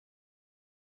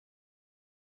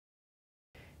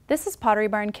This is Pottery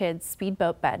Barn Kids'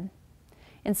 Speedboat Bed.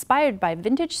 Inspired by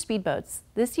vintage speedboats,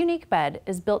 this unique bed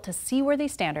is built to seaworthy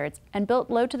standards and built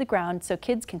low to the ground so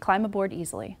kids can climb aboard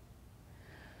easily.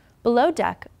 Below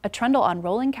deck, a trundle on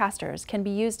rolling casters can be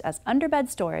used as underbed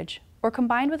storage or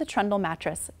combined with a trundle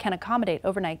mattress can accommodate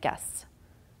overnight guests.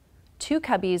 Two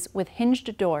cubbies with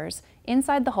hinged doors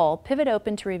inside the hull pivot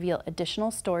open to reveal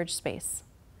additional storage space.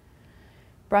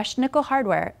 Brushed nickel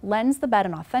hardware lends the bed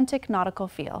an authentic nautical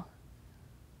feel.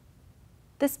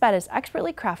 This bed is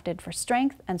expertly crafted for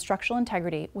strength and structural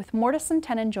integrity with mortise and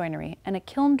tenon joinery and a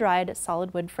kiln-dried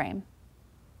solid wood frame.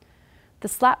 The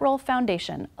slat roll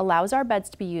foundation allows our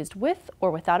beds to be used with or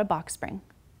without a box spring.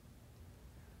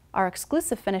 Our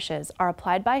exclusive finishes are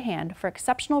applied by hand for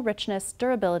exceptional richness,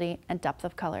 durability, and depth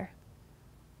of color.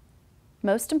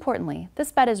 Most importantly,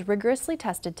 this bed is rigorously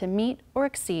tested to meet or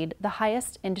exceed the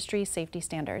highest industry safety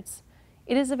standards.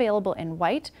 It is available in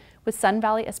white with Sun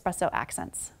Valley espresso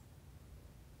accents.